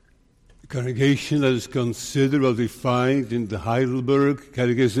Congregation, let us consider what we find in the Heidelberg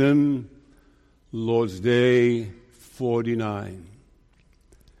Catechism, Lord's Day 49.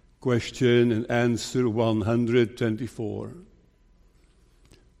 Question and answer 124.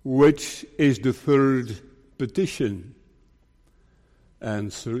 Which is the third petition?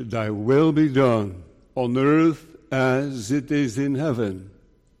 Answer, Thy will be done on earth as it is in heaven.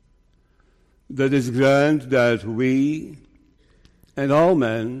 That is, grant that we and all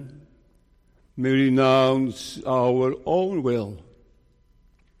men may renounce our own will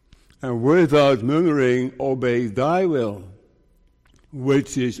and without murmuring obey Thy will,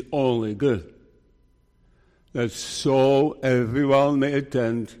 which is only good, that so everyone may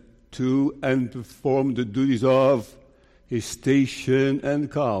attend to and perform the duties of his station and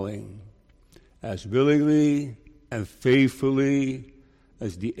calling, as willingly and faithfully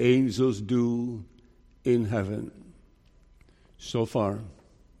as the angels do in heaven. So far,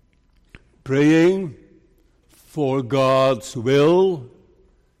 praying for God's will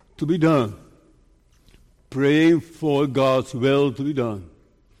to be done. Praying for God's will to be done.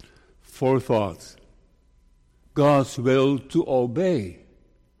 Four thoughts. God's will to obey.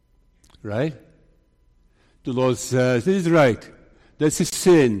 Right? The Lord says, this is right. That's a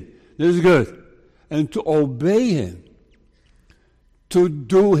sin. This is good. And to obey Him. To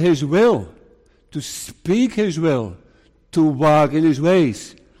do His will. To speak His will. To walk in His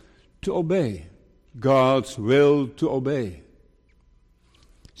ways. To obey. God's will to obey.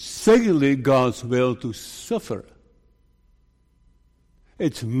 Secondly, God's will to suffer.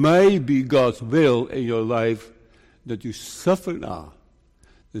 It may be God's will in your life that you suffer now.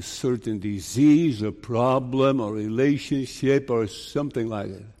 A certain disease, or problem, or relationship, or something like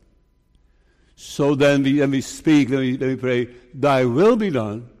it. So then when we speak, then we pray, Thy will be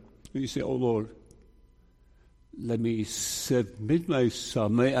done. And you say, Oh Lord, let me submit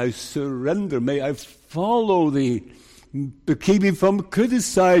myself. May I surrender. May I follow Thee. Keep me from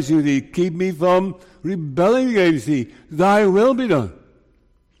criticizing Thee. Keep me from rebelling against Thee. Thy will be done.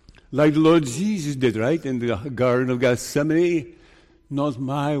 Like the Lord Jesus did, right? In the Garden of Gethsemane. Not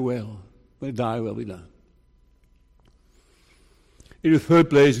my will, but Thy will be done. In the third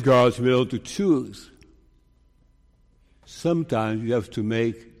place, God's will to choose. Sometimes you have to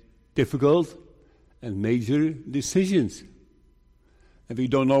make difficult and major decisions. And we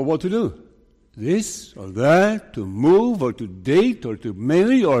don't know what to do. This or that, to move or to date or to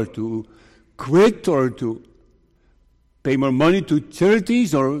marry or to quit or to pay more money to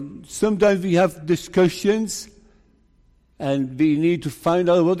charities, or sometimes we have discussions and we need to find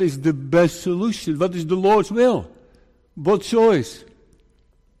out what is the best solution, what is the Lord's will, what choice.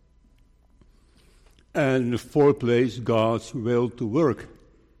 And in the fourth place, God's will to work.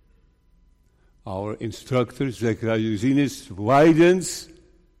 Our instructor, Zechariah Eusebius, widens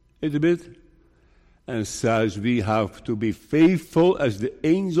it a bit and says we have to be faithful as the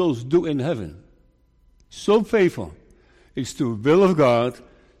angels do in heaven. So faithful. It's the will of God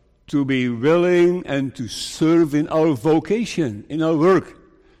to be willing and to serve in our vocation, in our work,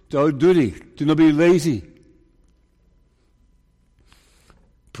 to our duty, to not be lazy.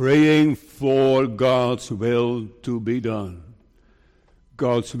 Praying for God's will to be done.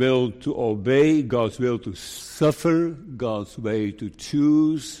 God's will to obey, God's will to suffer, God's way to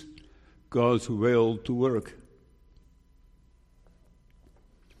choose, God's will to work.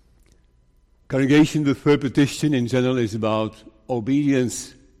 Congregation, the third petition in general is about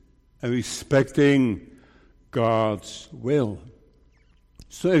obedience and respecting God's will.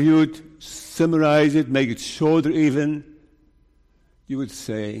 So if you would summarize it, make it shorter even, you would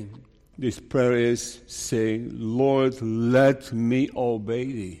say, this prayer is saying, Lord, let me obey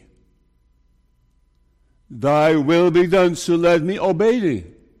Thee. Thy will be done, so let me obey Thee.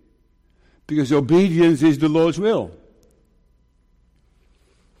 Because obedience is the Lord's will.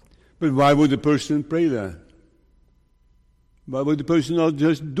 But why would the person pray that? Why would the person not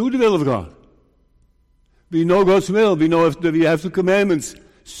just do the will of God? We know God's will. We know that we have the commandments.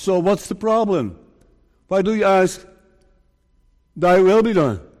 So what's the problem? Why do you ask, Thy will be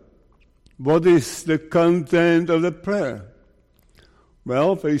done? What is the content of the prayer?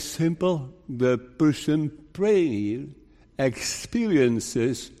 Well, very simple. The person praying here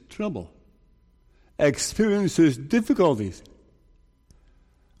experiences trouble, experiences difficulties.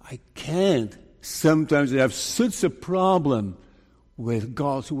 I can't. Sometimes I have such a problem with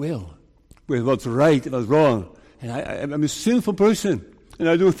God's will, with what's right and what's wrong. And I'm a sinful person, and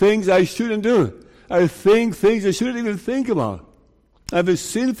I do things I shouldn't do. I think things I shouldn't even think about. I have a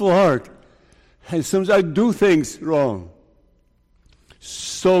sinful heart. And sometimes I do things wrong.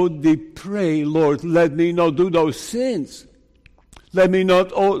 So they pray, Lord, let me not do those sins. Let me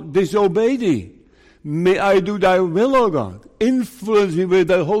not disobey thee. May I do thy will, O God. Influence me with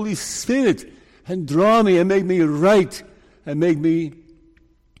thy Holy Spirit and draw me and make me right and make me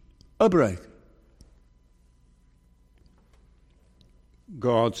upright.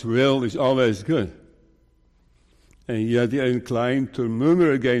 God's will is always good. And yet they are inclined to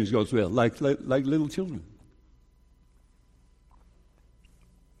murmur against God's will, like little children.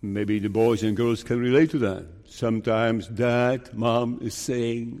 Maybe the boys and girls can relate to that. Sometimes Dad, Mom is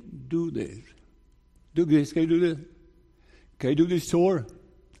saying, do this. Do this, can you do this? Can you do this chore?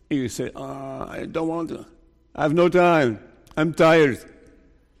 And you say, I don't want to. I have no time. I'm tired.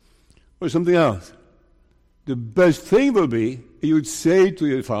 Or something else. The best thing will be, you would say to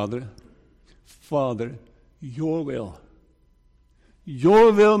your father, Father, your will.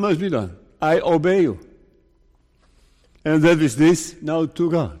 Your will must be done. I obey you. And that is this now to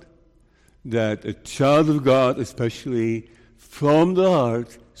God. That a child of God, especially from the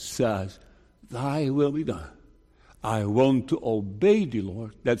heart, says, thy will be done. I want to obey thee,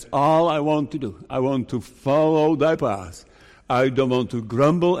 Lord. That's all I want to do. I want to follow thy path. I don't want to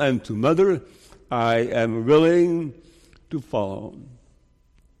grumble and to mutter. I am willing to follow.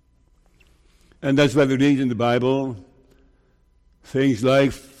 And that's why we read in the Bible things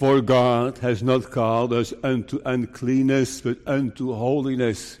like, for God has not called us unto uncleanness, but unto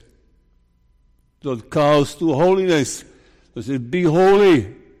holiness. God calls to holiness. He says, be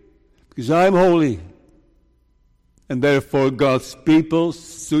holy, because I'm holy. And therefore God's people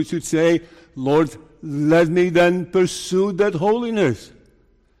should say, Lord, let me then pursue that holiness.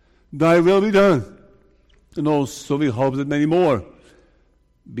 Thy will be done. And also we hope that many more,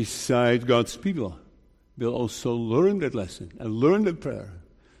 beside God's people, will also learn that lesson and learn that prayer.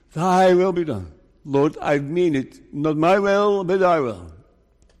 Thy will be done. Lord, I mean it. Not my will, but thy will.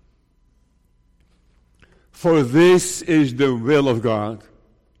 For this is the will of God.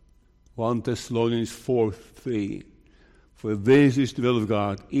 1 Thessalonians 4:3. For this is the will of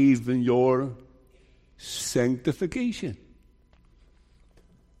God, even your sanctification.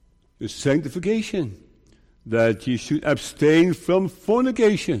 Your sanctification. That you should abstain from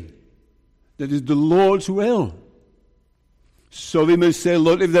fornication. That is the Lord's will. So we must say,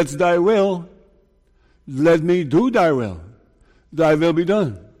 Lord, if that's thy will, let me do thy will. Thy will be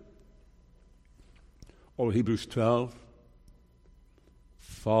done. Or Hebrews 12.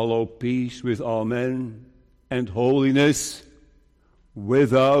 Follow peace with all men and holiness,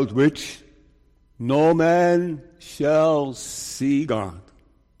 without which no man shall see God.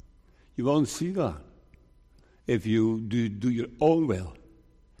 You won't see God if you do your own will.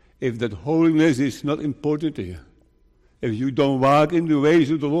 If that holiness is not important to you. If you don't walk in the ways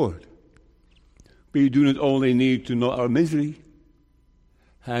of the Lord. We do not only need to know our misery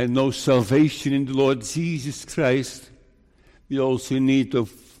and know salvation in the Lord Jesus Christ. We also need to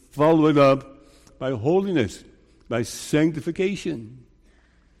follow it up by holiness, by sanctification.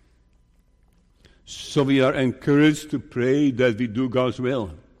 So we are encouraged to pray that we do God's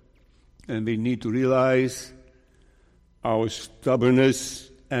will. And we need to realize our stubbornness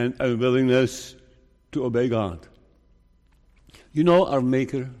and unwillingness to obey God. You know, our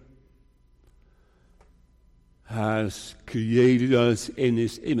Maker has created us in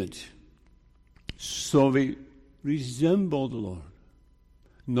His image. So we resemble the Lord.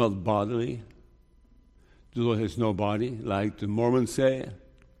 Not bodily. The Lord has no body, like the Mormons say.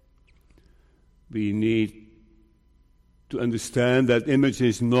 We need to understand that image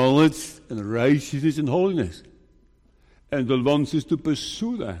is knowledge and righteousness and holiness. And God wants us to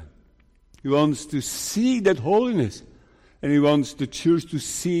pursue that. He wants to see that holiness. And He wants the church to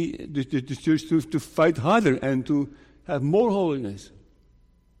see, the church to fight harder and to have more holiness.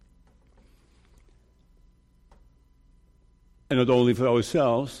 And not only for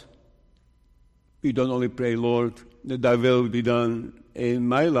ourselves. We don't only pray, Lord, that thy will be done in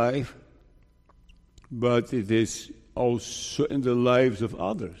my life, but it is also in the lives of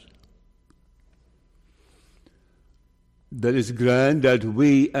others. That is grant that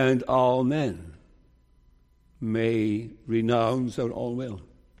we and all men may renounce our own will.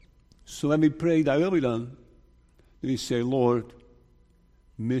 So when we pray, thy will be done, we say, Lord,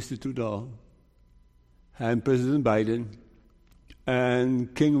 Mr. Trudeau, and President Biden,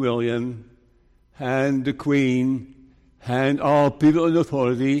 and King William, and the Queen, and all people in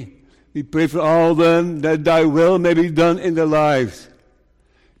authority, we pray for all of them that thy will may be done in their lives.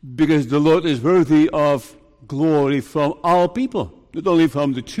 Because the Lord is worthy of glory from all people. Not only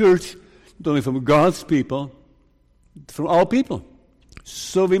from the church, not only from God's people, from all people.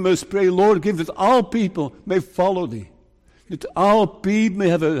 So we must pray, Lord, give that all people may follow thee. That all people may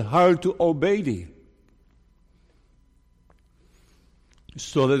have a heart to obey thee.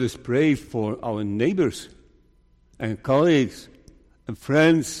 So let us pray for our neighbors and colleagues and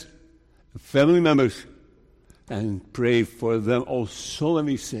friends and family members, and pray for them also. Let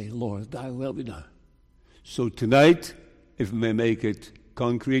me say, Lord, thy will be done. So tonight, if we may make it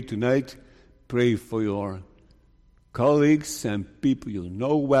concrete tonight, pray for your colleagues and people you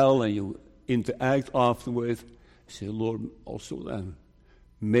know well and you interact often with. Say, Lord, also then,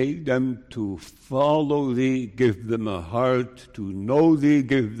 make them to follow thee, give them a heart to know thee,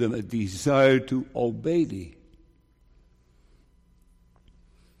 give them a desire to obey thee.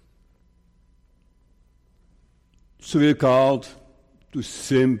 So we are called to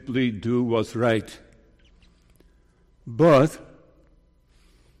simply do what's right. But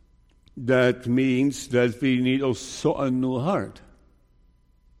that means that we need also a new heart.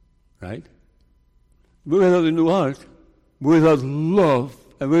 Right? Without a new heart, without love,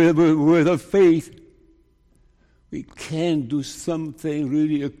 and without faith, we can't do something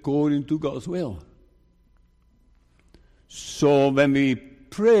really according to God's will. So when we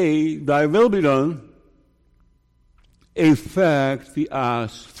pray, thy will be done, in fact, we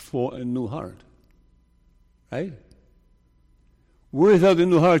ask for a new heart. Right? Without a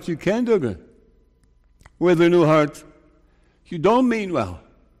new heart, you can't do good. With a new heart, you don't mean well.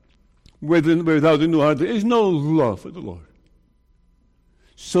 Without a new heart, there is no love for the Lord.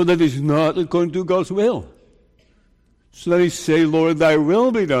 So that is not according to God's will. So then we say, Lord, thy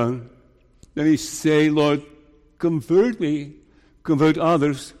will be done. Then we say, Lord, convert me, convert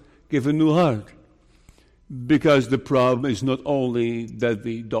others, give a new heart. Because the problem is not only that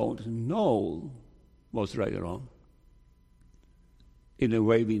we don't know what's right or wrong. In a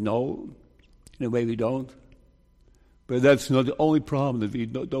way we know, in a way we don't. But that's not the only problem, that we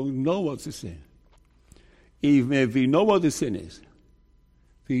don't know what's the sin. Even if we know what the sin is,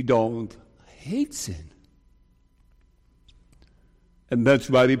 we don't hate sin. And that's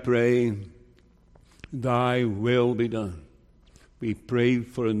why we pray, thy will be done. We pray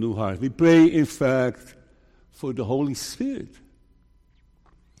for a new heart. We pray, in fact, for the Holy Spirit,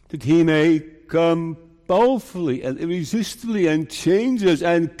 that he may come powerfully and irresistibly and change us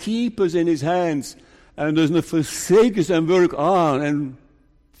and keep us in his hands and does not forsake us and work on and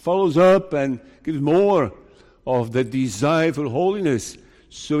follows up and gives more of the desire for holiness.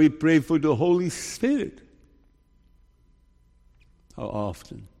 So we pray for the Holy Spirit. How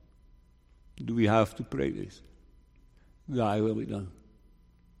often do we have to pray this? Thy will be done.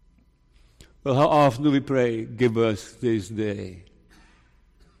 Well, how often do we pray, give us this day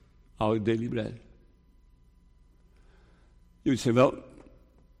our daily bread? You would say, well,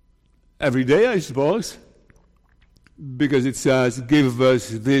 every day, I suppose, because it says, give us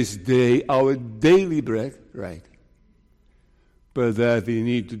this day our daily bread, right? But that we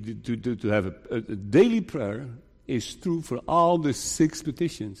need to have a daily prayer is true for all the 6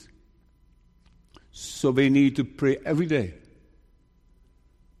 petitions. So we need to pray every day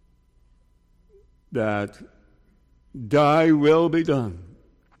that thy will be done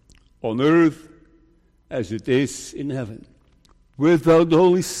on earth as it is in heaven. Without the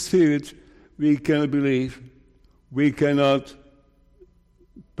Holy Spirit, we cannot believe, we cannot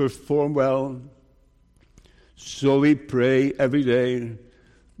perform well. So we pray every day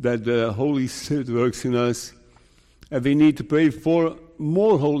that the Holy Spirit works in us, and we need to pray for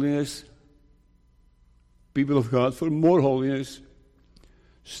more holiness, people of God, for more holiness.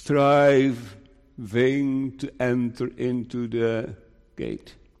 Striving to enter into the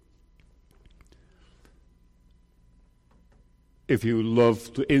gate. If you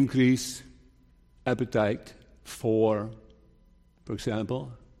love to increase appetite for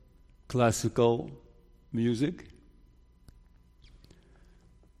example, classical music,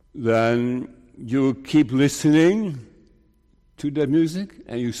 then you keep listening to the music,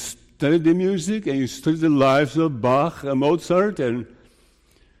 and you study the music, and you study the lives of Bach and Mozart, and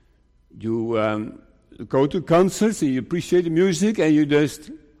you go to concerts, and you appreciate the music, and you just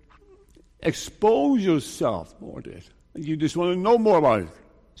expose yourself more to it. And you just want to know more about it,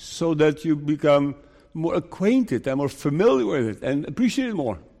 so that you become more acquainted and more familiar with it, and appreciate it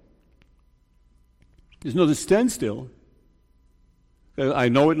more. It's not a standstill. I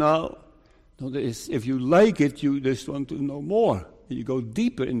know it now. No, if you like it, you just want to know more. And you go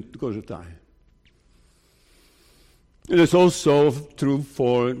deeper in the course of time. And it's also true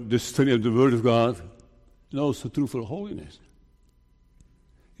for the study of the Word of God, and also true for holiness.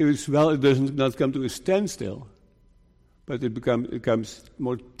 If it's well, it doesn't not come to a standstill, but it becomes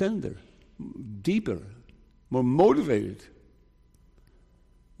more tender, deeper, more motivated,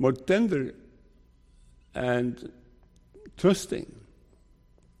 more tender and trusting.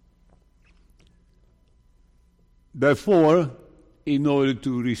 Therefore, in order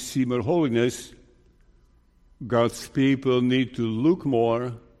to receive more holiness, God's people need to look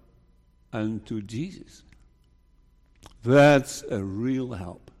more unto Jesus. That's a real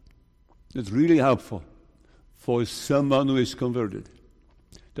help. That's really helpful for someone who is converted.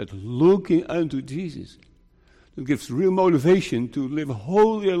 That looking unto Jesus, that gives real motivation to live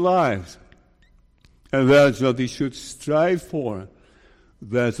holier lives. And that's what we should strive for.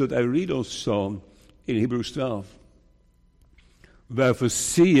 That's what I read also in Hebrews 12. Wherefore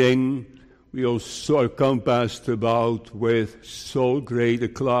seeing we also are compassed about with so great a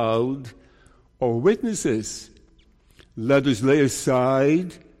cloud of witnesses, let us lay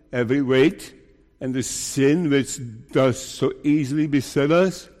aside every weight and the sin which does so easily beset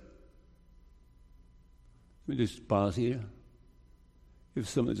us. Let me just pause here. If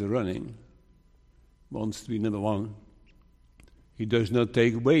someone is running, wants to be number one, he does not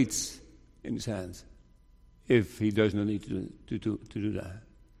take weights in his hands if he does not need to do that.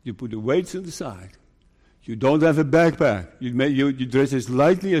 You put the weights on the side. You don't have a backpack. You dress as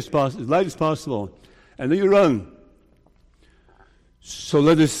light as possible, and then you run. So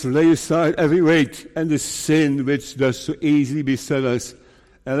let us lay aside every weight and the sin which does so easily beset us,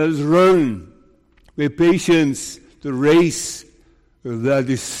 and let us run with patience the race that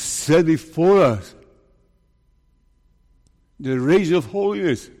is set before us. The race of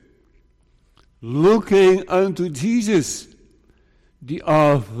holiness, looking unto Jesus, the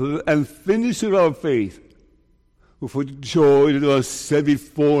author and finisher of faith, who for the joy that was set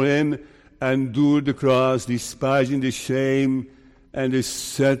before him endured the cross, despising the shame, and is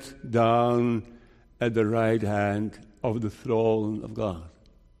set down at the right hand of the throne of God.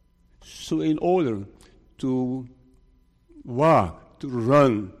 So in order to walk, to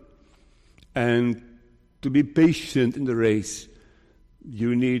run, and to be patient in the race,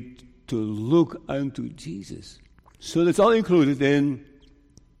 you need to look unto Jesus. So that's all included in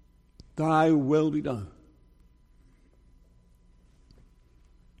thy will be done.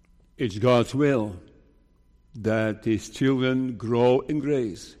 It's God's will that his children grow in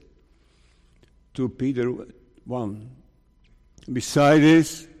grace. To Peter 1. Beside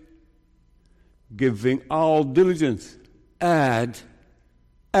this, giving all diligence, add,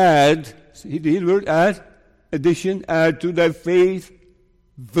 see the word add, addition, add to thy faith,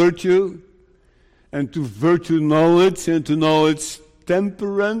 virtue, and to virtue knowledge, and to knowledge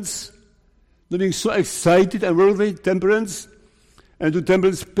temperance, not being so excited and worldly, temperance, and to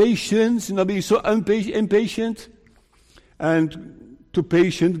temperance patience, not being so impatient, and to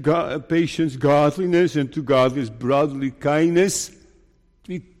patience godliness, and to godliness brotherly kindness, to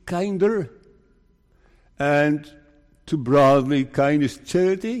be kinder, and to brotherly kindness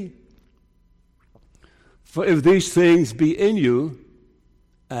charity. For if these things be in you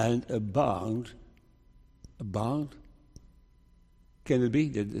and abound, can it be?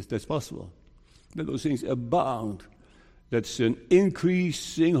 That's possible. That those things abound. That's an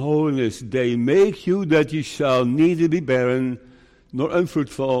increasing holiness. They make you that you shall neither be barren nor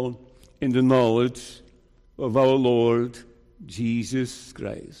unfruitful in the knowledge of our Lord Jesus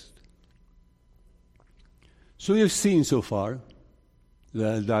Christ. So we have seen so far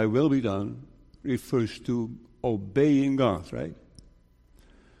that thy will be done refers to obeying God, right?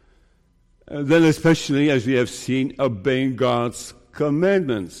 And then especially, as we have seen, obeying God's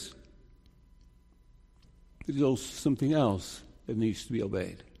commandments. There's also something else that needs to be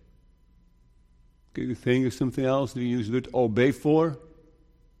obeyed. Can you think of something else that you use the word obey for?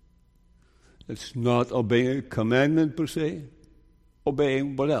 That's not obeying a commandment per se.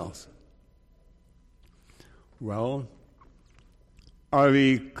 Obeying what else? Well, are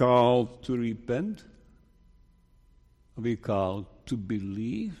we called to repent? Are we called to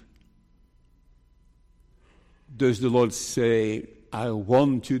believe? Does the Lord say, I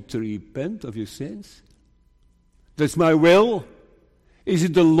want you to repent of your sins? That's my will. Is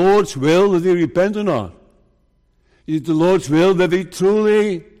it the Lord's will that we repent or not? Is it the Lord's will that we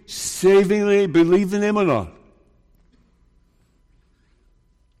truly, savingly believe in him or not?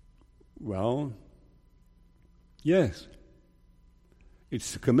 Well, yes.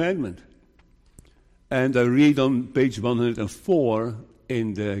 It's a commandment. And I read on page 104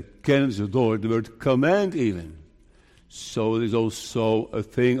 in the Canons of Dort the word command even. So there's also a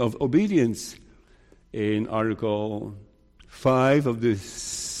thing of obedience in Article 5 of the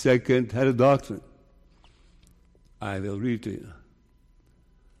second head of doctrine. I will read to you.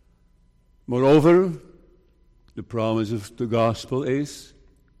 Moreover, the promise of the gospel is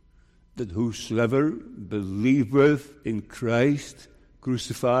that whosoever believeth in Christ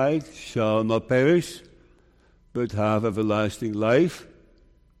crucified shall not perish, but have everlasting life.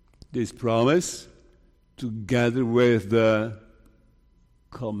 This promise, together with the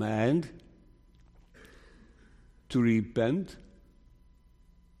command to repent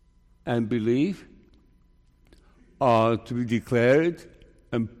and believe are to be declared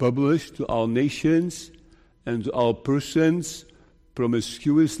and published to all nations and to all persons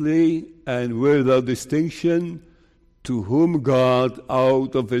promiscuously and without distinction, to whom God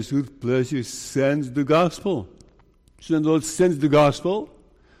out of his good pleasure sends the gospel. So the Lord sends the gospel.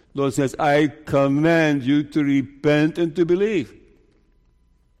 The Lord says, I command you to repent and to believe.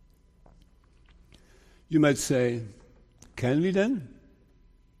 You might say, can we then?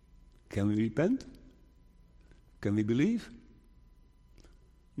 Can we repent? Can we believe?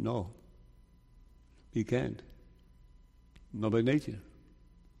 No. We can't. Not by nature.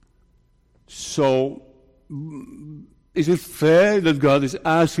 So, is it fair that God is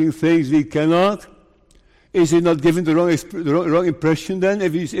asking things we cannot? Is it not giving the wrong impression then?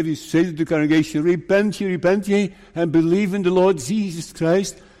 If you say to the congregation, repent ye, and believe in the Lord Jesus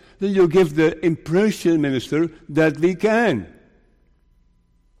Christ, then you give the impression, minister, that we can.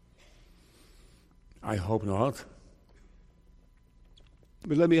 I hope not.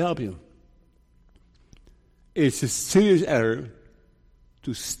 But let me help you. It's a serious error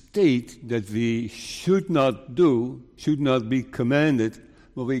to state that we should not be commanded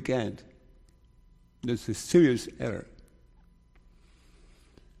what we can't. That's a serious error.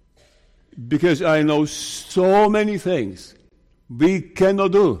 Because I know so many things we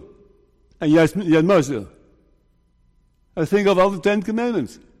cannot do, and yet must do. I think of all the 10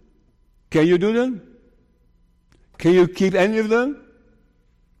 Commandments. Can you do them? Can you keep any of them?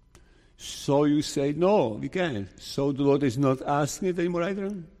 So you say, no, we can't. So the Lord is not asking it anymore either.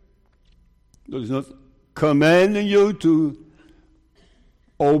 The Lord is not commanding you to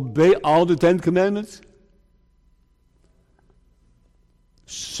obey all the 10 Commandments.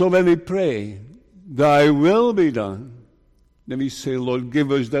 So when we pray, thy will be done, then we say, Lord,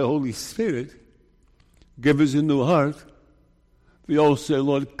 give us the Holy Spirit. Give us a new heart. We all say,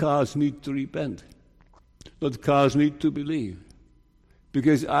 Lord, cause me to repent. Lord, cause me to believe.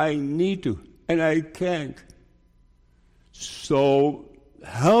 Because I need to, and I can't. So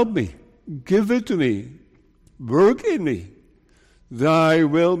help me. Give it to me. Work in me. Thy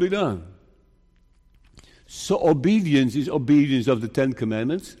will be done. So obedience is obedience of the 10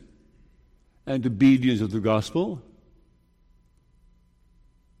 Commandments and obedience of the gospel.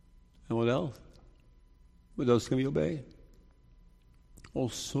 And what else? What else can we obey?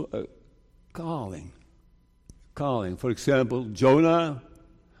 Also a calling. Calling. For example, Jonah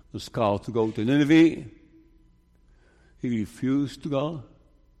was called to go to Nineveh. He refused to go.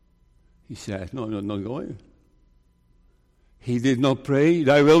 He said, no, I'm not going. He did not pray,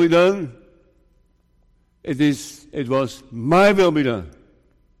 thy will be done. It was my will be done.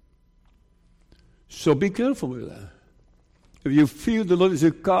 So be careful with that. If you feel the Lord is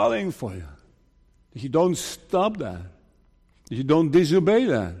a calling for you, that you don't stop that, that you don't disobey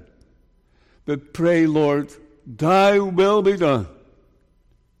that, but pray, Lord, thy will be done.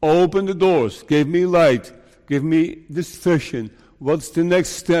 Open the doors, give me light, give me discretion. What's the next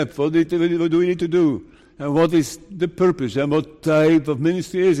step? What do we need to do? And what is the purpose? And what type of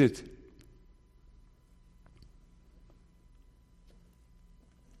ministry is it?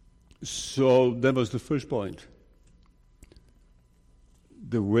 So that was the first point.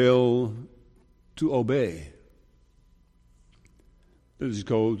 The will to obey. Let's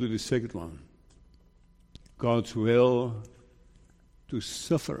go to the second one. God's will to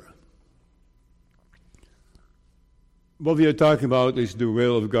suffer. What we are talking about is the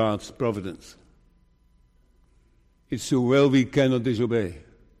will of God's providence. It's a will we cannot disobey.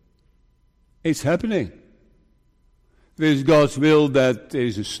 It's happening. It is God's will that there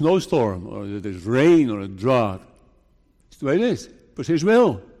is a snowstorm or that there is rain or a drought. It's the way it is. But His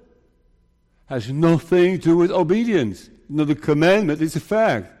will has nothing to do with obedience. Not a commandment, it's a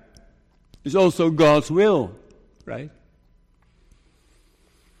fact. It's also God's will, right?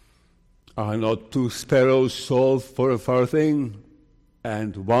 Are not 2 sparrows sold for a farthing,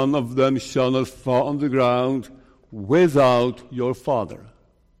 and one of them shall not fall on the ground without your Father?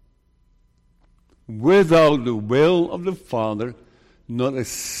 Without the will of the Father, not a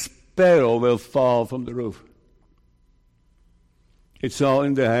sparrow will fall from the roof. It's all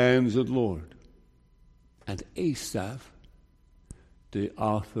in the hands of the Lord. And Asaph, the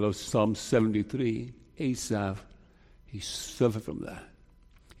author of Psalm 73, Asaph, he suffered from that.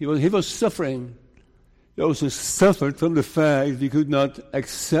 He was suffering. He also suffered from the fact he could not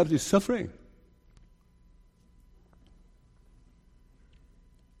accept his suffering.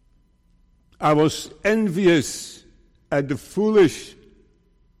 I was envious at the foolish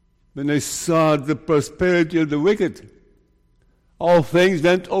when I saw the prosperity of the wicked. All things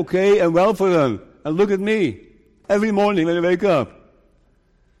went okay and well for them. And look at me. Every morning when I wake up,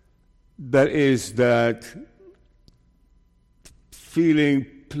 there is that feeling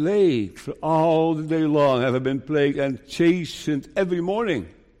plagued for all the day long. Have I been plagued and chastened every morning?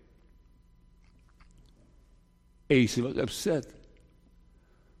 Asa was upset,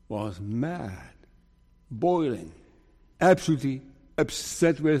 was mad, boiling, absolutely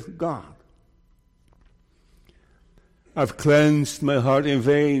upset with God. I've cleansed my heart in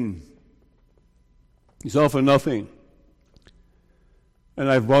vain. It's all for nothing. And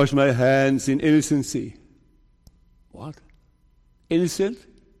I've washed my hands in innocency. What? Innocent?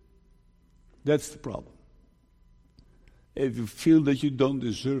 That's the problem. If you feel that you don't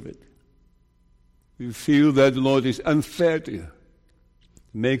deserve it, you feel that the Lord is unfair to you,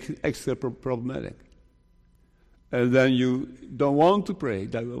 makes it extra problematic. And then you don't want to pray,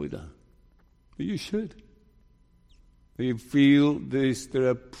 that will be done. But you should. If you feel there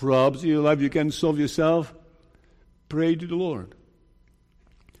are problems in your life you can solve yourself, pray to the Lord.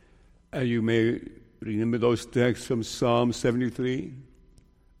 And you may remember those texts from Psalm 73.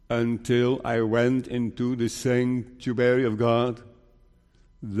 Until I went into the sanctuary of God,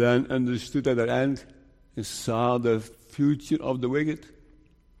 then understood at the end and saw the future of the wicked.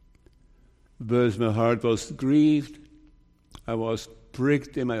 Thus my heart was grieved. I was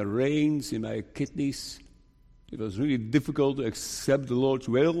pricked in my reins, in my kidneys. It was really difficult to accept the Lord's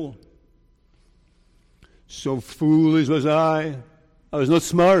will. So foolish was I. I was not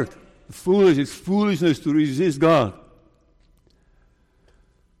smart. Foolish, it's foolishness to resist God.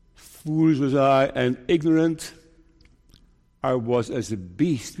 Foolish was I and ignorant. I was as a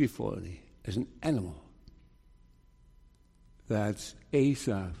beast before thee, as an animal. That's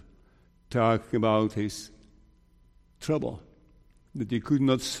Asaph talking about his trouble, that he could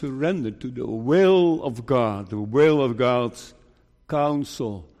not surrender to the will of God, the will of God's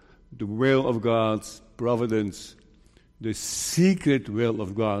counsel, the will of God's providence, the secret will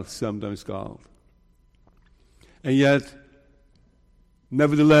of God, sometimes called. And yet,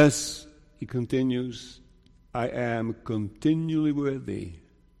 nevertheless, he continues, I am continually with thee.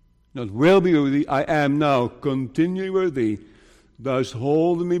 Not will be with thee, I am now continually with thee. Thou hast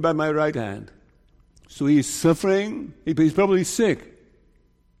holding me by my right hand. So he's suffering. He's probably sick.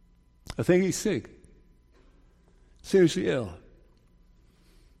 I think he's sick. Seriously ill.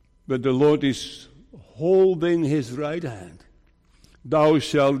 But the Lord is holding his right hand. Thou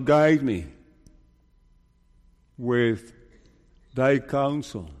shalt guide me with thy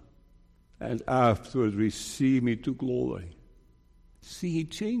counsel, and afterward receive me to glory. See, he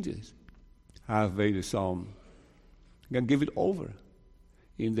changes. Halfway the psalm. He can give it over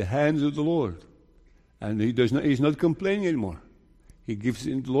in the hands of the Lord. And he's not complaining anymore. He gives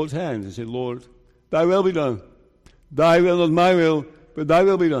it in the Lord's hands and says, Lord, thy will be done. Thy will, not my will, but thy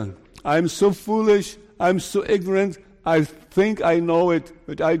will be done. I'm so foolish. I'm so ignorant. I think I know it,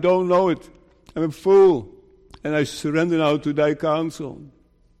 but I don't know it. I'm a fool. And I surrender now to thy counsel.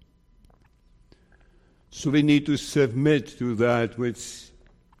 So we need to submit to that which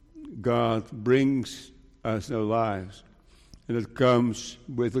God brings us in our lives. And it comes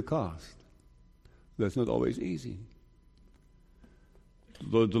with a cost. That's not always easy.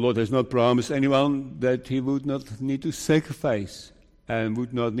 The Lord has not promised anyone that he would not need to sacrifice and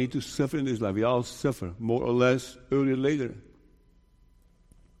would not need to suffer in this life. We all suffer, more or less, earlier or later.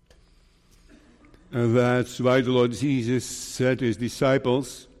 And that's why the Lord Jesus said to his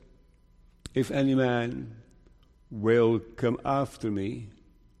disciples, if any man will come after me,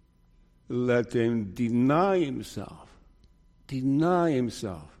 let him deny himself,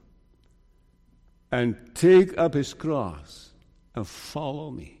 and take up his cross and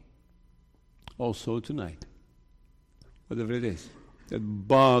follow me. Also tonight, whatever it is that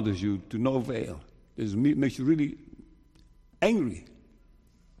bothers you to no avail, that makes you really angry,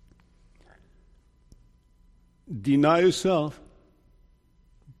 deny yourself,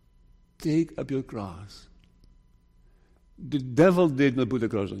 take up your cross. The devil did not put a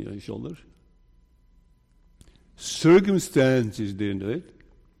cross on your shoulders. Circumstances didn't do it.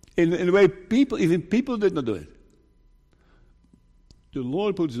 In a way, even people did not do it. The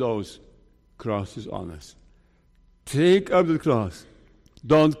Lord puts those crosses on us. Take up the cross.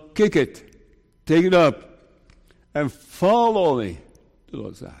 Don't kick it. Take it up. And follow me, the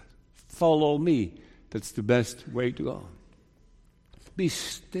Lord says. Follow me. That's the best way to go. Be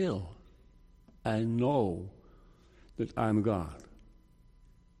still and know that I'm God.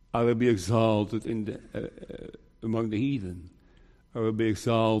 I will be exalted among the heathen. I will be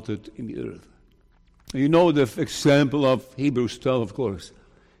exalted in the earth. And you know the example of Hebrews 12, of course.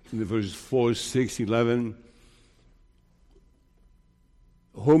 In the verses 4, 6, 11.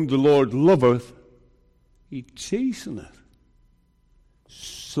 whom the Lord loveth, he chasteneth.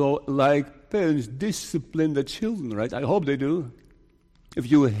 So, like parents discipline their children, right? I hope they do. If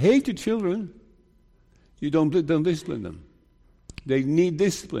you hate your children, you don't discipline them. They need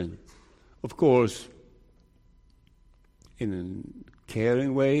discipline. Of course, in a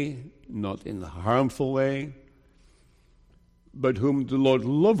caring way, not in a harmful way. But whom the Lord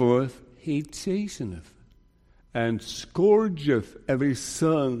loveth, he chasteneth, and scourgeth every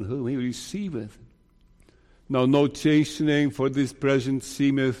son whom he receiveth. Now no chastening for this present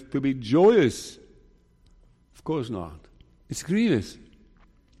seemeth to be joyous. Of course not. It's grievous.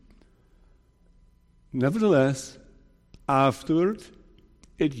 Nevertheless, afterward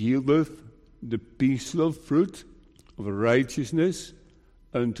it yieldeth the peaceable fruit of righteousness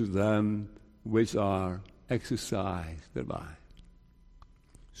unto them which are exercised thereby.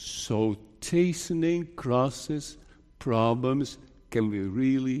 So chastening, crosses, problems can be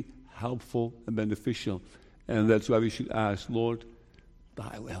really helpful and beneficial. And that's why we should ask, Lord,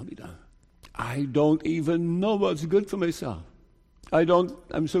 thy will be done. I don't even know what's good for myself.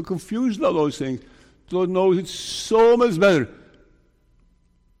 I'm so confused about those things. The Lord knows it's so much better.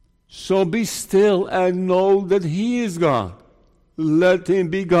 So be still and know that he is God. Let him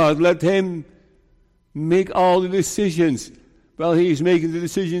be God. Let him make all the decisions. Well, he is making the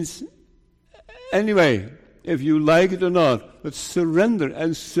decisions anyway, if you like it or not. But surrender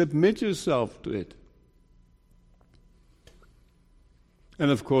and submit yourself to it. And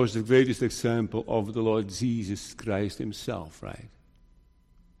of course, the greatest example of the Lord Jesus Christ himself, right?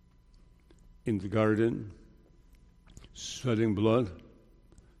 In the garden, sweating blood.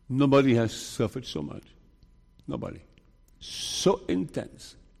 Nobody has suffered so much. Nobody. So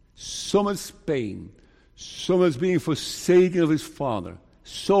intense. So much pain. So much being forsaken of his Father.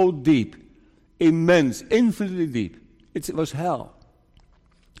 So deep. Immense. Infinitely deep. It was hell.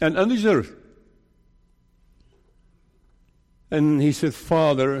 And undeserved. And he said,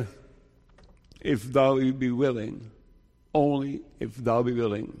 Father, if thou be willing, only if thou be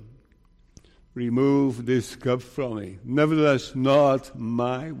willing, remove this cup from me. Nevertheless, not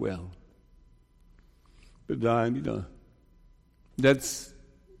my will, but thine be done. That's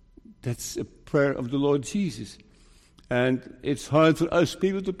a prayer of the Lord Jesus. And it's hard for us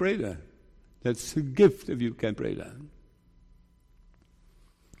people to pray that. That's a gift if you can pray that.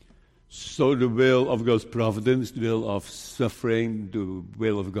 So the will of God's providence, the will of suffering, the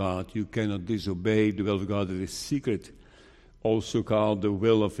will of God, you cannot disobey. The will of God that is secret, also called the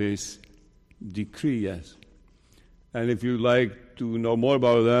will of his decree, yes. And if you like to know more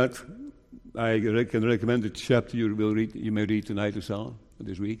about that, I can recommend the chapter you may read tonight or so,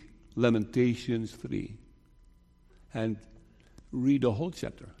 this week, Lamentations 3. And read the whole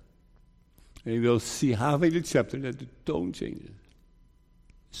chapter. And you will see halfway the chapter that the tone changes.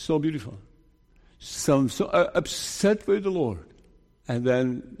 So beautiful. Some so upset with the Lord. And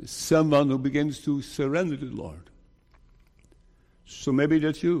then someone who begins to surrender to the Lord. So maybe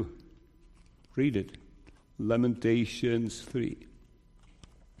that's you. Read it. Lamentations 3.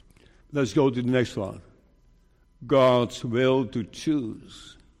 Let's go to the next one. God's will to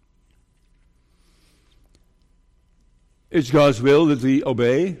choose. It's God's will that we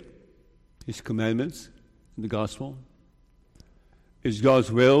obey his commandments in the gospel. It's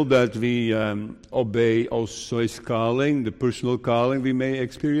God's will that we obey also his calling, the personal calling we may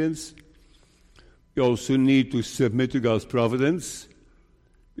experience. We also need to submit to God's providence.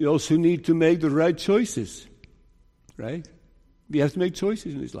 We also need to make the right choices, right? We have to make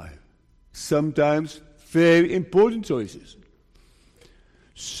choices in this life. Sometimes very important choices.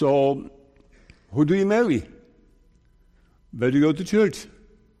 So, who do you marry? Where do you go to church?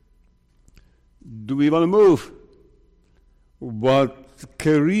 Do we want to move? What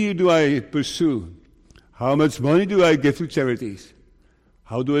career do I pursue? How much money do I give to charities?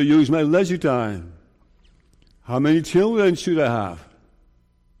 How do I use my leisure time? How many children should I have?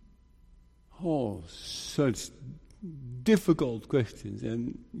 Oh, such difficult questions,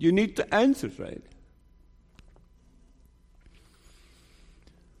 and you need to answer, right?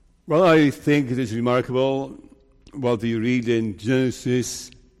 Well, I think it is remarkable what we read in Genesis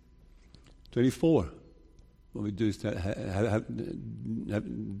 24. What we just have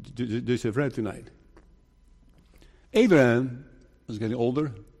read tonight. Abraham was getting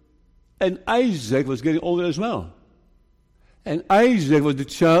older, and Isaac was getting older as well. And Isaac was the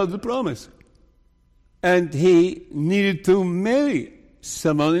child of the promise. And he needed to marry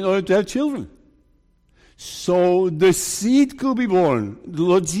someone in order to have children. So the seed could be born. The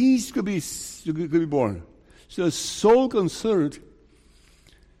Lord Jesus could be born. So concerned.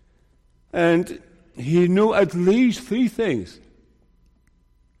 And he knew at least three things.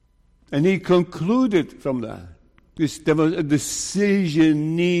 And he concluded from that, because there was a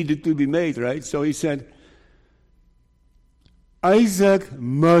decision needed to be made, right? So he said, Isaac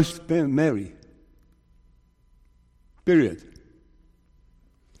must marry. Period.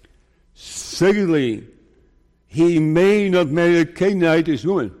 Secondly, he may not marry a Canaanite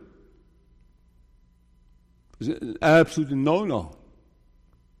woman. It's an absolute no-no.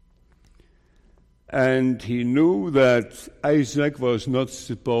 And he knew that Isaac was not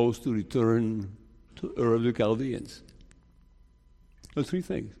supposed to return to Ur of the Chaldeans. Those three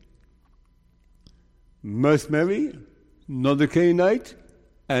things. Must marry, not a Canaanite,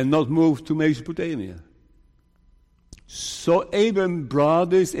 and not move to Mesopotamia. So Abraham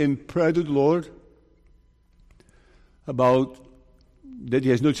brought this in prayer to the Lord about that he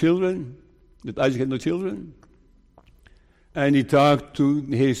has no children, that Isaac had no children. And he talked to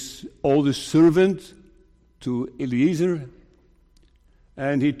his oldest servant, to Eliezer,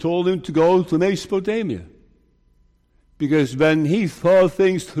 and he told him to go to Mesopotamia. Because when he thought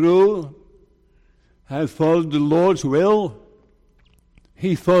things through, had followed the Lord's will,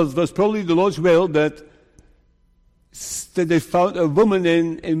 he thought it was probably the Lord's will that they found a woman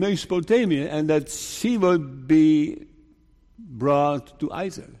in Mesopotamia and that she would be brought to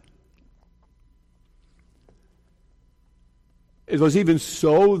Isaac. It was even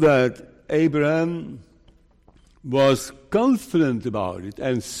so that Abraham was confident about it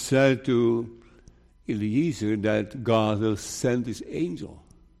and said to Eliezer that God will send his angel.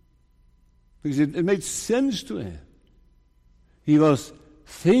 Because it made sense to him. He was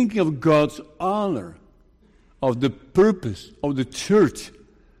thinking of God's honor, of the purpose of the church,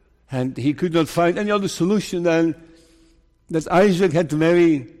 and he could not find any other solution than that Isaac had to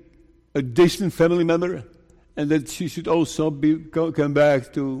marry a distant family member, and that she should also come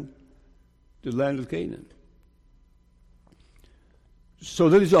back to the land of Canaan. So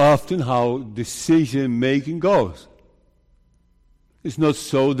that is often how decision-making goes. It's not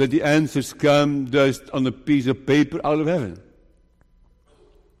so that the answers come just on a piece of paper out of heaven.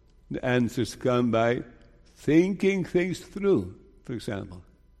 The answers come by thinking things through, for example,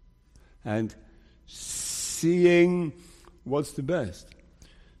 and seeing what's the best.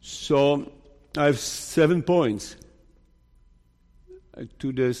 So I have 7 points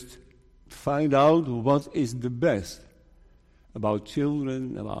to just find out what is the best about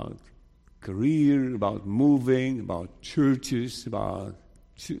children, about career, about moving, about churches, about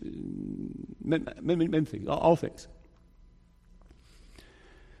many things, all things.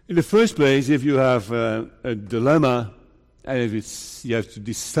 In the first place, if you have a dilemma and if you have to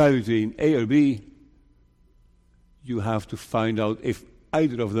decide between A or B, you have to find out if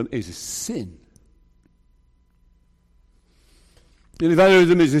either of them is a sin. And if either of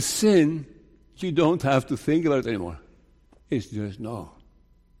them is a sin, you don't have to think about it anymore. It's just no,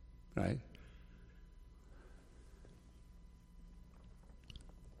 right?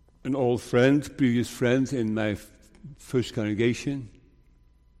 An old friend, previous friend in my first congregation,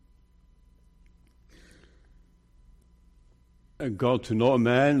 I got to know a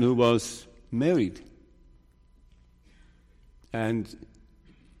man who was married. And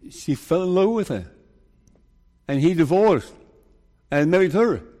she fell in love with him. And he divorced and married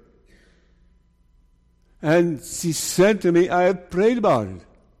her. And she said to me, I have prayed about it.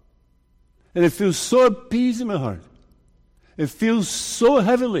 And it feels so at peace in my heart. It feels so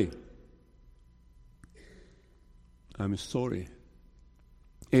heavily. I'm sorry.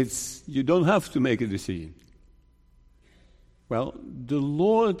 You don't have to make a decision. Well, the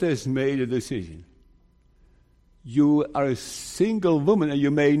Lord has made a decision. You are a single woman and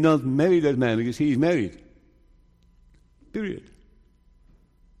you may not marry that man because he is married. Period.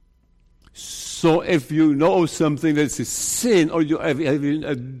 So if you know something that's a sin or you have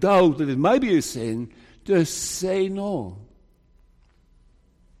a doubt that it might be a sin, just say no.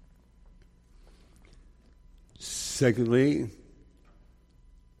 Secondly,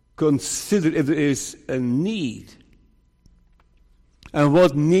 consider if there is a need. And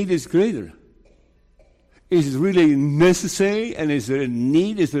what need is greater? Is it really necessary? And is there a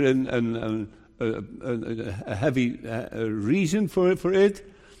need? Is there a heavy reason for it?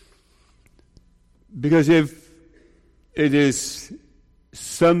 Because if it is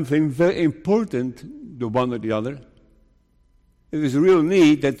something very important, the one or the other, it is a real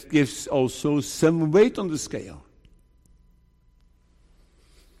need that gives also some weight on the scale.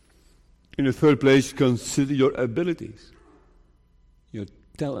 In the third place, consider your abilities, your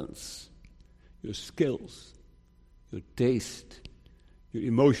talents, your skills, your taste, your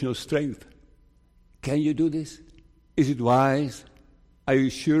emotional strength. Can you do this? Is it wise? Are you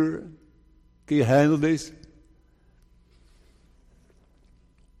sure? Can you handle this?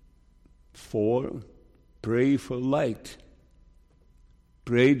 4, pray for light.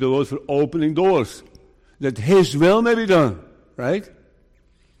 Pray the Lord for opening doors, that His will may be done, right?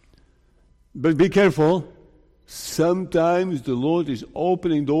 But be careful. Sometimes the Lord is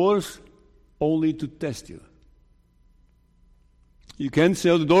opening doors only to test you. You can't say,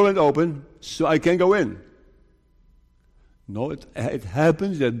 oh, the door went open, so I can't go in. No, it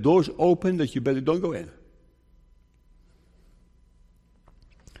happens that doors open that you better don't go in.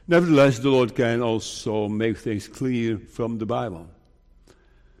 Nevertheless, the Lord can also make things clear from the Bible.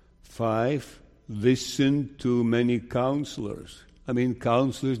 5, listen to many counselors. I mean,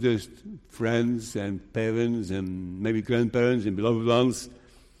 counselors, just friends and parents and maybe grandparents and beloved ones.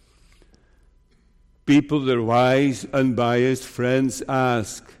 People that are wise, unbiased, friends,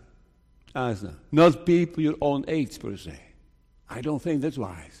 ask them. Not people your own age, per se. I don't think that's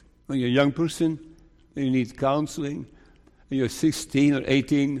wise. When you're a young person, and you need counseling, and you're 16 or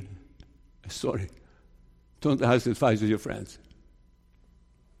 18, don't ask advice of your friends.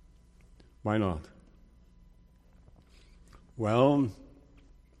 Why not? Well,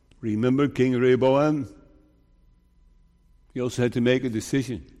 remember King Rehoboam? He also had to make a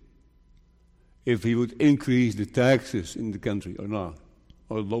decision if he would increase the taxes in the country or not,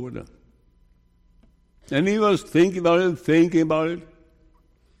 or lower them. And he was thinking about it.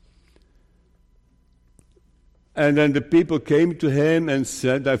 And then the people came to him and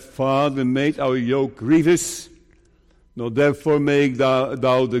said, thy father made our yoke grievous. Now therefore make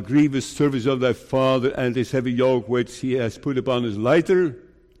thou the grievous service of thy father and his heavy yoke which he has put upon us lighter,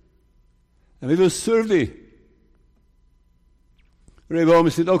 and we will serve thee. Rehoboam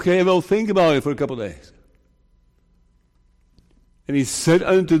said, okay, I will think about it for a couple of days. And he said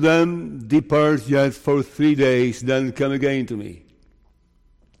unto them, depart yet for 3 days, then come again to me.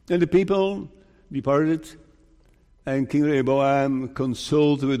 And the people departed, and King Rehoboam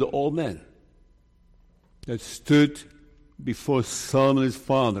consulted with the old men that stood before Solomon his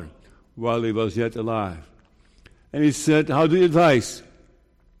father while he was yet alive. And he said, how do you advise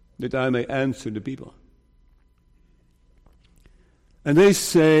that I may answer the people? And they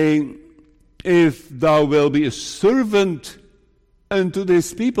say, if thou wilt be a servant unto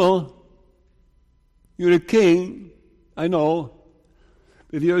this people, you're a king, I know.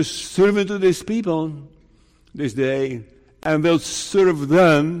 If you're a servant to this people this day, and wilt serve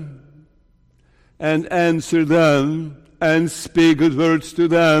them, and answer them, and speak good words to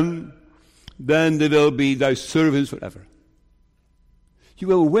them, then they will be thy servants forever. You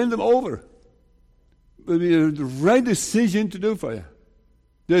will win them over. It will be the right decision to do for you.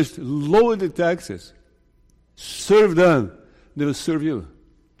 Just lower the taxes. Serve them. They will serve you.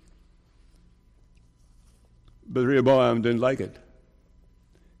 But Rehoboam didn't like it.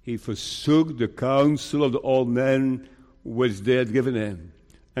 He forsook the counsel of the old men which they had given him,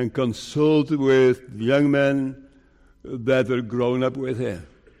 and consulted with the young men that were grown up with him,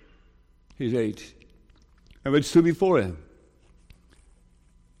 his age, and which stood before him.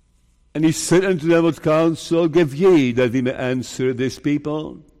 And he said unto them, what counsel give ye, that we may answer this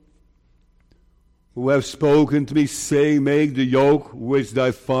people who have spoken to me, saying, make the yoke which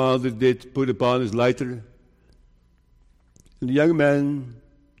thy father did put upon us lighter? And the young men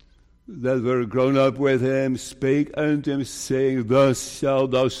that were grown up with him spake unto him, saying, thus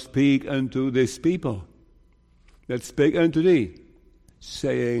shalt thou speak unto this people that spake unto thee,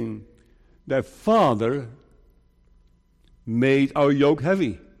 saying, thy father made our yoke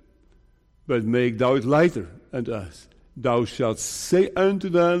heavy, but make thou it lighter unto us. Thou shalt say unto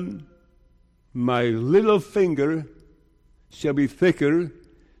them, my little finger shall be thicker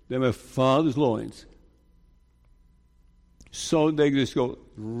than my father's loins. So they just go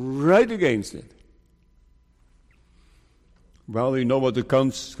right against it. Well, you know what the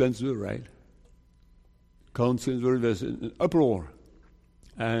consequences were, right? Consequences were there's an uproar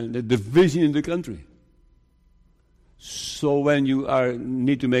and a division in the country. So when you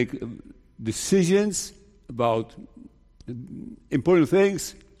need to make decisions about important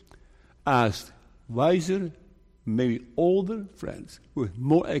things, ask wiser, maybe older friends with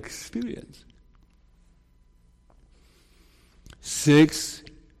more experience. 6,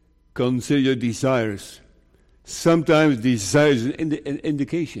 consider your desires. Sometimes desire is an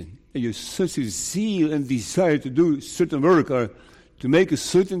indication. And you have such a zeal and desire to do certain work or to make a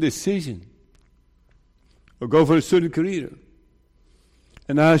certain decision or go for a certain career.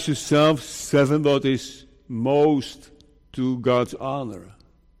 And ask yourself, 7, what is most to God's honor?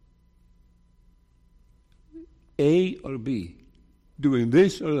 A or B? Doing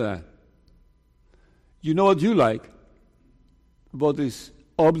this or that? You know what you like? What is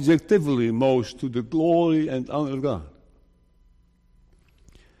objectively most to the glory and honor of God?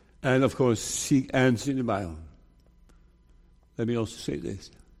 And of course, seek answers in the Bible. Let me also say this.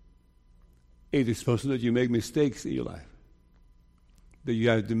 It is possible that you make mistakes in your life, that you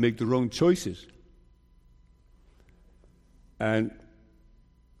have to make the wrong choices. And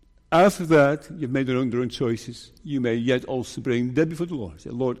after that, you've made the wrong choices, you may yet also bring that before the Lord. Say,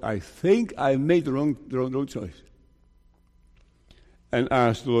 Lord, I think I made the wrong choice. And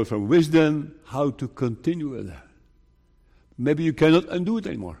ask the Lord for wisdom how to continue with that. Maybe you cannot undo it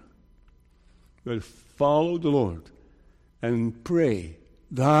anymore. But follow the Lord and pray,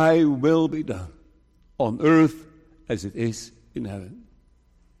 thy will be done on earth as it is in heaven.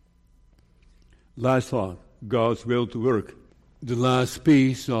 Last thought, God's will to work. The last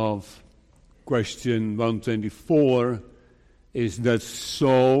piece of question 124 is that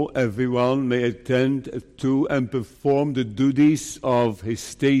so everyone may attend to and perform the duties of his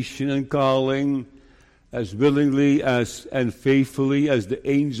station and calling as willingly as and faithfully as the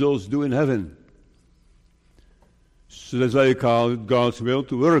angels do in heaven. So that's why I call it God's will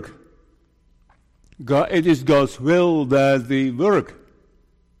to work. It is God's will that we work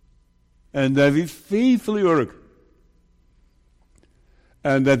and that we faithfully work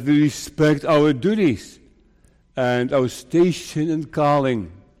and that we respect our duties and our station and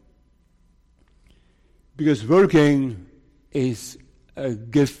calling. Because working is a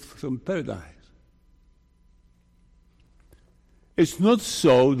gift from paradise. It's not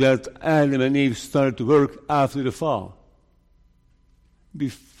so that Adam and Eve started to work after the fall.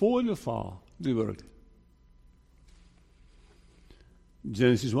 Before the fall, they worked.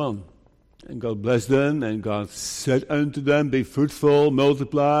 Genesis 1. And God blessed them, and God said unto them, be fruitful,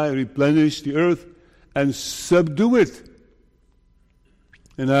 multiply, replenish the earth, and subdue it.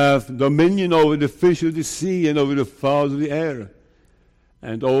 And have dominion over the fish of the sea, and over the fowls of the air,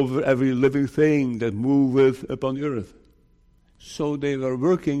 and over every living thing that moveth upon the earth. So they were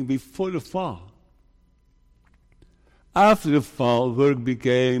working before the fall. After the fall, work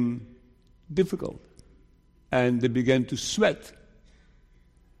became difficult. And they began to sweat.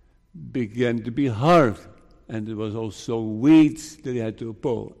 Began to be hard. And there was also weeds that they had to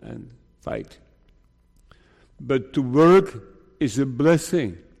pull and fight. But to work is a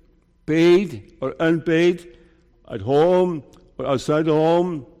blessing. Paid or unpaid, at home or outside the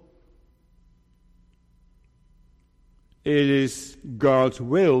home, it is God's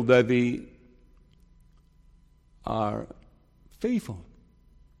will that we are faithful,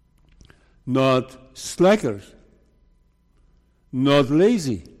 not slackers, not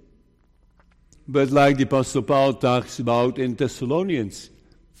lazy, but like the Apostle Paul talks about in Thessalonians,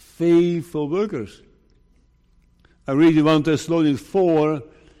 faithful workers. I read in 1 Thessalonians 4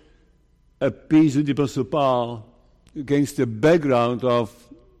 a piece of the Apostle Paul against the background of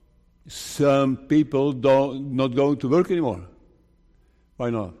some people not going to work anymore.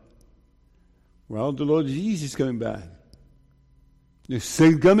 Why not? Well, the Lord Jesus is coming back. The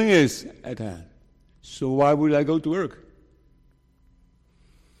second coming is at hand. So why would I go to work?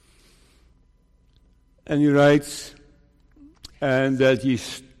 And he writes, and that ye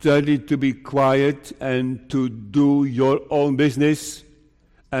study to be quiet and to do your own business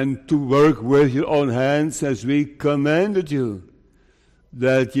and to work with your own hands as we commanded you,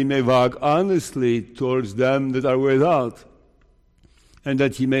 that ye may walk honestly towards them that are without, and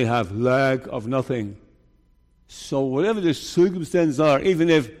that ye may have lack of nothing. So whatever the circumstances are, even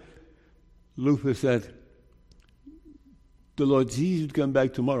if Luther said, the Lord Jesus would come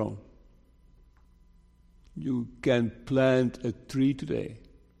back tomorrow, you can plant a tree today.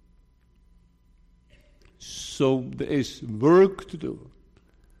 So there is work to do.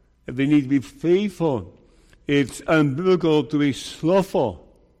 And we need to be faithful. It's unbiblical to be slothful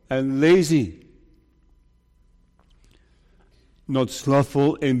and lazy. Not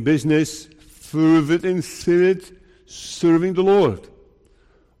slothful in business, fervent in spirit, serving the Lord.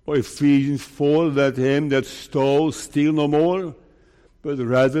 Or Ephesians 4, let him that stole steal no more, but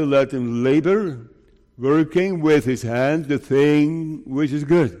rather let him labor, working with his hands the thing which is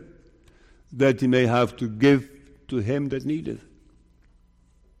good, that he may have to give to him that needeth.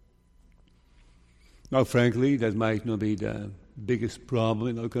 Now, frankly, that might not be the biggest problem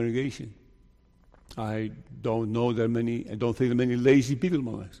in our congregation. I don't think there are many lazy people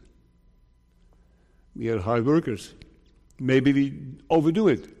among us. We are hard workers. Maybe we overdo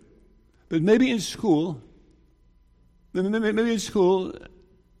it. But maybe in school,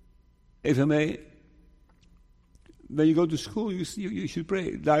 if I may, when you go to school, you should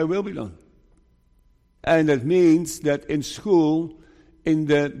pray, thy will be done. And that means that in school, in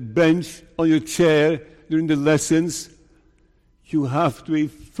the bench, on your chair, during the lessons, you have to be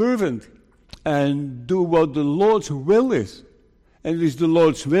fervent and do what the Lord's will is. And it is the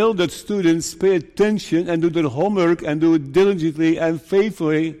Lord's will that students pay attention and do their homework and do it diligently and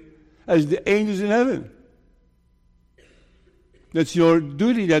faithfully as the angels in heaven. That's your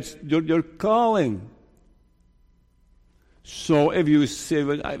duty, that's your calling. So if you say,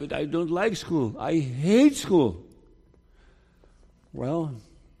 but I don't like school, I hate school, well,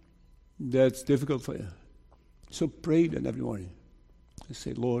 that's difficult for you. So pray then every morning and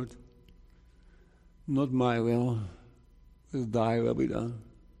say, Lord, not my will, but thy will be done.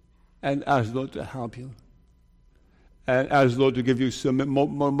 And ask Lord to help you. And ask Lord to give you some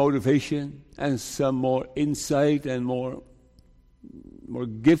more motivation and some more insight and more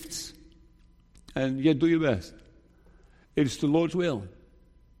gifts. And yet do your best. It's the Lord's will.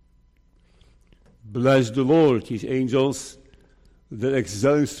 Bless the Lord, his angels that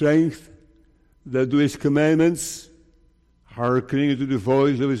excel in strength, that do his commandments, hearkening to the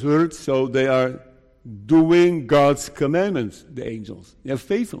voice of his word. So they are doing God's commandments, the angels. They are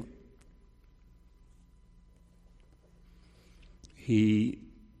faithful. He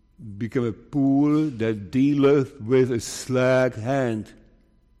became a poor that dealeth with a slack hand,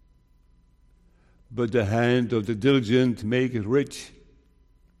 but the hand of the diligent maketh rich.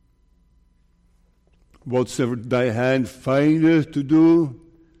 Whatsoever thy hand findeth to do,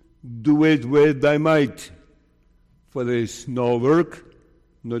 do it with thy might. For there is no work,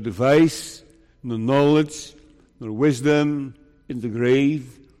 no device, no knowledge, nor wisdom in the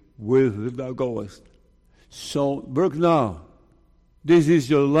grave whither thou goest. So work now. This is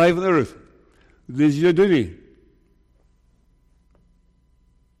your life on earth. This is your duty.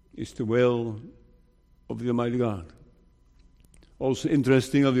 It's the will of the Almighty God. Also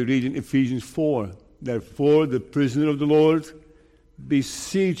interesting, I'll be reading Ephesians 4. Therefore, the prisoner of the Lord,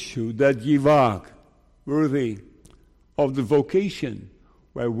 beseech you that ye walk worthy of the vocation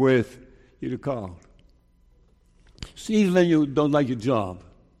wherewith you are called. So even when you don't like your job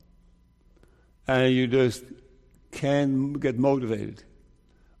and you just can't get motivated,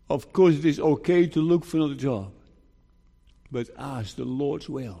 of course it is okay to look for another job. But ask the Lord's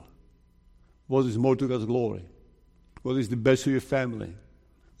will. What is more to God's glory? What is the best for your family?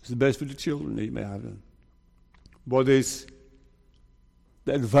 What's the best for the children that you may have them? What is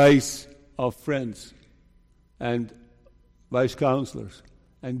the advice of friends and wise counselors?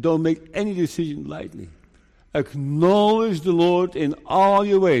 And don't make any decision lightly. Acknowledge the Lord in all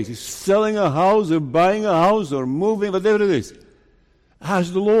your ways. You're selling a house or buying a house or moving, whatever it is.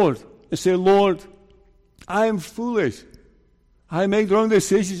 Ask the Lord and say, Lord, I am foolish. I make the wrong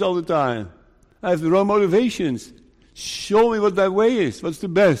decisions all the time. I have the wrong motivations. Show me what that way is. What's the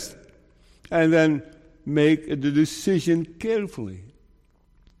best? And then make the decision carefully.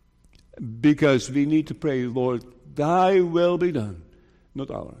 Because we need to pray, Lord, thy will be done, not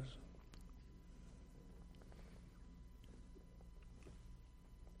ours.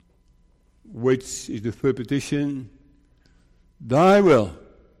 Which is the third petition? Thy will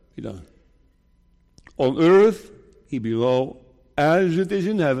be done. On earth, he below, as it is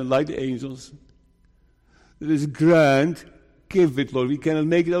in heaven, like the angels. It is grant, give it, Lord. We cannot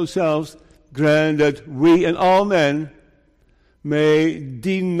make it ourselves. Grant that we and all men may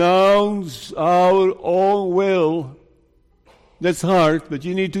denounce our own will. That's hard, but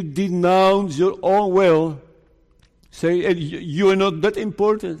you need to denounce your own will. Say, you are not that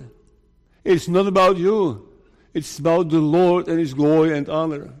important. It's not about you. It's about the Lord and his glory and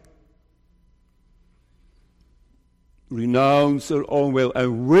honor. Renounce our own will,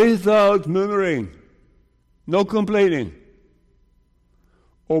 and without murmuring, no complaining,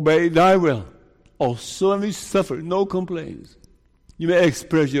 obey thy will. Also when we suffer, no complaints. You may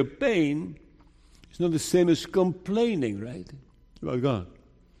express your pain. It's not the same as complaining, right? About God.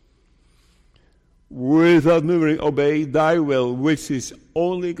 Without murmuring, obey thy will, which is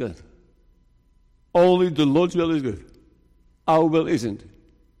only good. Only the Lord's will is good. Our will isn't.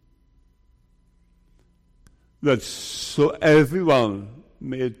 That so everyone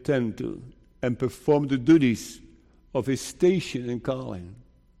may attend to and perform the duties of his station and calling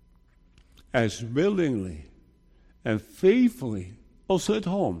as willingly and faithfully, also at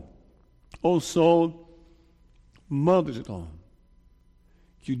home. Also, mothers at home.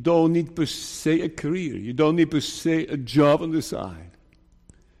 You don't need per se a career. You don't need per se a job on the side.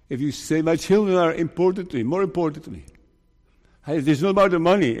 If you say, my children are important to me, more important to me. It is not about the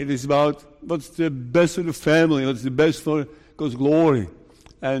money. It is about what's the best for the family, what's the best for God's glory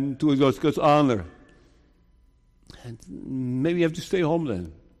and to God's honor. And maybe you have to stay home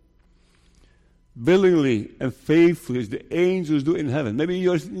then. Willingly and faithfully as the angels do in heaven. Maybe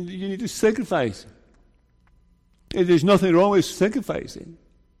you need to sacrifice. There's nothing wrong with sacrificing.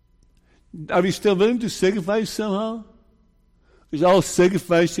 Are we still willing to sacrifice somehow? It's all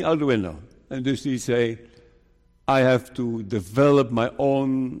sacrificing out the window. And dus you say, I have to develop my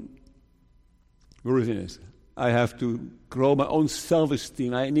own worthiness. I have to grow my own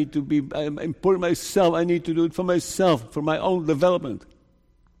self-esteem. I need to be important myself. I need to do it for myself, for my own development.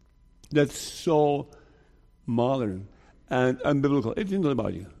 That's so modern and unbiblical. It is not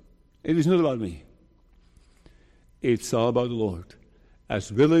about you. It is not about me. It's all about the Lord.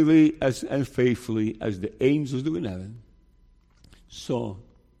 As willingly and faithfully as the angels do in heaven. So,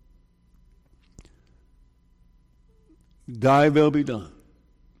 thy will be done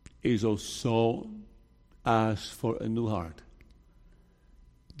is also ask for a new heart.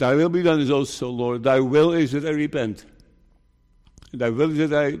 Thy will be done is also, Lord, thy will is that I repent. Thy will is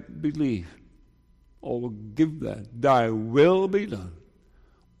that I believe. Oh, give that. Thy will be done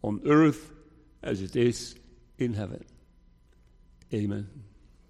on earth as it is in heaven. Amen.